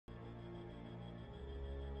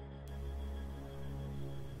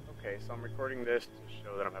Okay, so I'm recording this to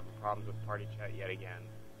show that I'm having problems with party chat yet again.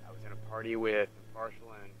 I was in a party with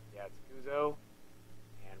Impartial and Kuzo,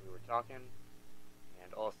 and we were talking,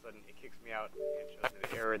 and all of a sudden it kicks me out and shows me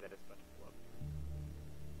the error that it's supposed to pull up.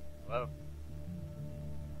 Hello?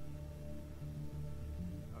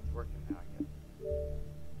 Oh, it's working now, I guess.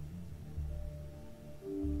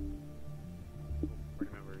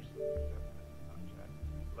 Party members. Chat.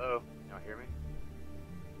 Hello? Can y'all hear me?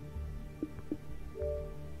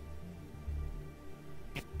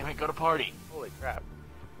 Damn it, go to party. Holy crap.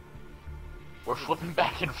 We're flipping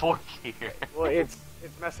back and forth here. Well, it's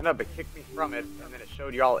messing up. It kicked me from it, and then it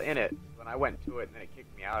showed y'all in it. When I went to it, and then it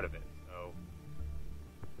kicked me out of it. So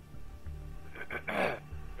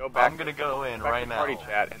go back. I'm gonna go in back right to now. Party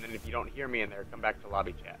chat, and then if you don't hear me in there, come back to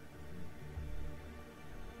lobby chat.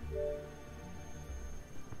 You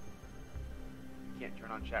can't turn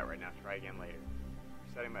on chat right now. Try again later.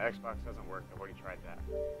 Resetting my Xbox doesn't work. I've already tried that.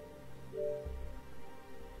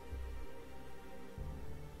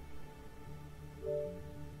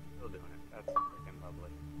 Still doing it. That's freaking lovely.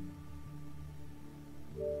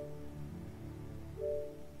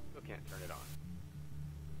 Still can't turn it on.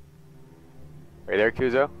 Are you there,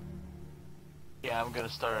 Kuzo? Yeah, I'm gonna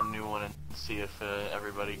start a new one and see if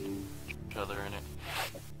everybody can get each other in it.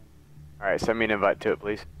 Alright, send me an invite to it,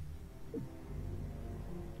 please.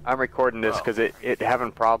 I'm recording this because it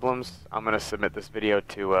having problems. I'm going to submit this video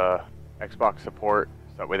to Xbox support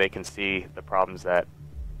so that way they can see the problems that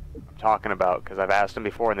I'm talking about, because I've asked them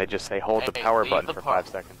before and they just say hold the power button for 5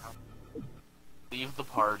 seconds. Leave the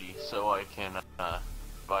party so I can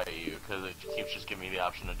invite you, because it keeps just giving me the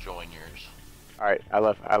option to join yours. Alright, I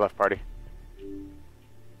left party.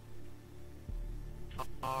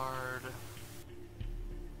 Hard.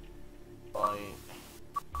 Light.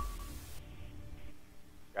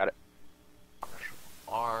 Got it.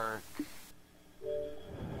 Arc.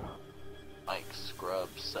 Like scrub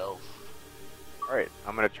self. Alright,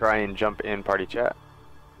 I'm going to try and jump in party chat.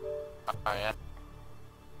 Alright.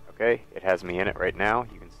 Okay, it has me in it right now.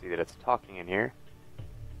 You can see that it's talking in here.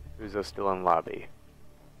 Uzo's still in lobby.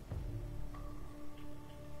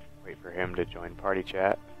 Wait for him to join party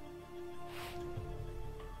chat.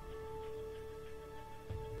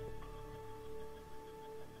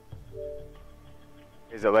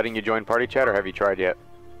 Is it letting you join party chat, or have you tried yet?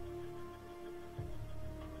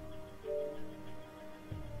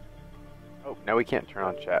 Oh, now we can't turn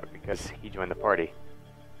on chat because he joined the party.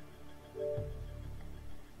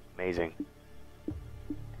 Amazing.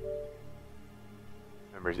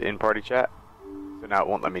 Members in party chat, so now it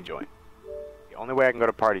won't let me join. The only way I can go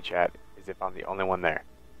to party chat is if I'm the only one there.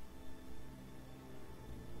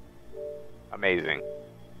 Amazing.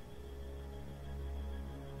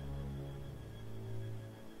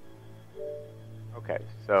 Okay,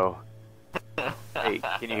 so hey,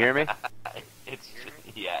 can you hear me?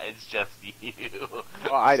 It's just you.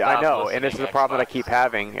 Well, I know, and this is a problem that I keep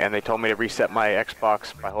having, and they told me to reset my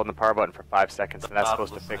Xbox by holding the power button for 5 seconds, and that's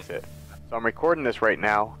supposed to fix it. So I'm recording this right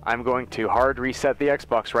now. I'm going to hard reset the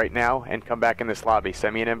Xbox right now and come back in this lobby.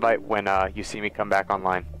 Send me an invite when you see me come back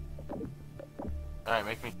online. Alright,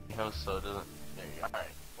 make me host so it doesn't... There you go. Alright.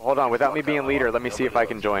 Well, hold on, without me being leader, let me see if I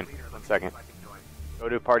can join. 1 second. Go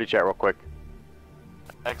to party chat real quick.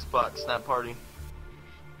 Xbox, snap party.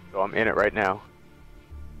 So I'm in it right now.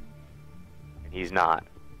 And he's not.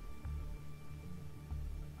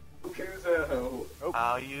 Oh.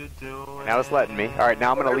 How you doing? Now it's letting me. Alright,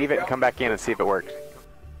 now I'm going to leave it and come back in and see if it works.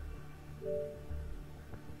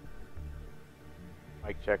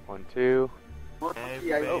 Mic check 1, 2.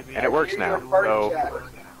 Hey, And it works now. So,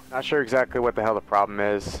 not sure exactly what the hell the problem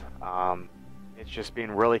is. It's just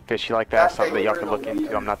being really fishy like that. Something that y'all can look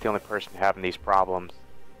into. I'm not the only person having these problems.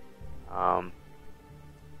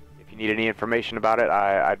 If you need any information about it,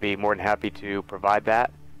 I'd be more than happy to provide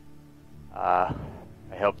that. I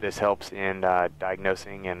hope this helps in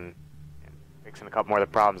diagnosing and fixing a couple more of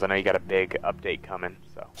the problems. I know you got a big update coming.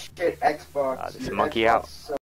 So, this is Monkey out.